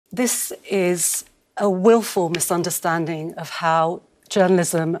This is a willful misunderstanding of how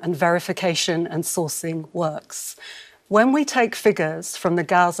journalism and verification and sourcing works. When we take figures from the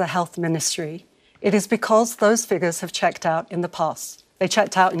Gaza Health Ministry, it is because those figures have checked out in the past. They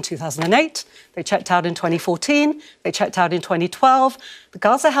checked out in 2008, they checked out in 2014, they checked out in 2012. The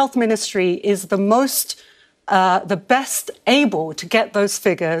Gaza Health Ministry is the best able to get those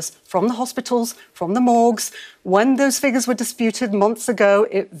figures from the hospitals, from the morgues. When those figures were disputed months ago,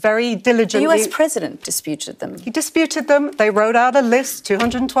 it very diligently... The US president disputed them. He disputed them. They wrote out a list,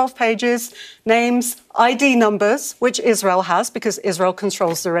 212 pages, names, ID numbers, which Israel has because Israel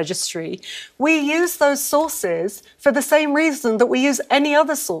controls the registry. We use those sources for the same reason that we use any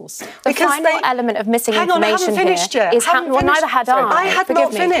other source. The final element of missing information here is neither had I. I had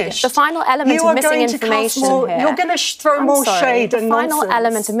not finished. The final element of missing information here... You're going to throw more shade and nonsense. The final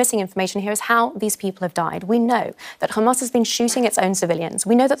element of missing information here is how these people have died. We know that Hamas has been shooting its own civilians.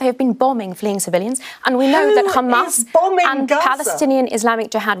 We know that they have been bombing fleeing civilians. And we know that Hamas and Palestinian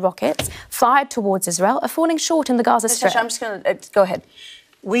Islamic Jihad rockets fired towards Israel are falling short in the Gaza Strip. Natasha, I'm just going to... go ahead.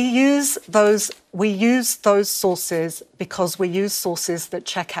 We use those sources because we use sources that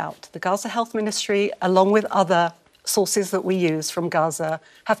check out. The Gaza Health Ministry, along with other sources that we use from Gaza,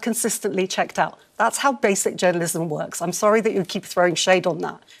 have consistently checked out. That's how basic journalism works. I'm sorry that you keep throwing shade on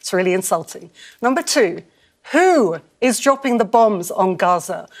that. It's really insulting. Number two, who is dropping the bombs on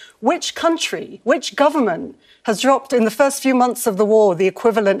Gaza? Which country, which government has dropped in the first few months of the war the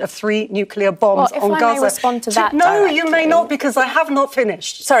equivalent of 3 nuclear bombs on Gaza? Well, if I may respond to that No, directly. you may not, because I have not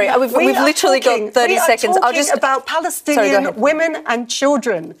finished. Sorry, we've literally got 30 seconds. I'll just about Palestinian women and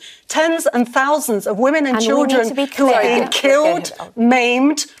children. Tens and thousands of women and children who are being killed,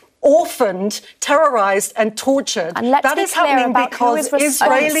 maimed, orphaned, terrorised and tortured. And that is happening because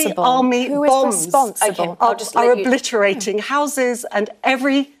Israeli army bombs are obliterating houses and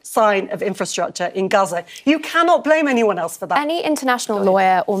every sign of infrastructure in Gaza. You cannot blame anyone else for that. Any international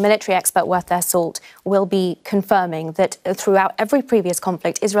lawyer or military expert worth their salt will be confirming that throughout every previous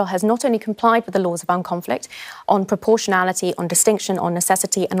conflict, Israel has not only complied with the laws of armed conflict on proportionality, on distinction, on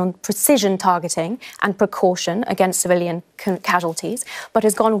necessity and on precision targeting and precaution against civilian casualties, but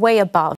has gone way above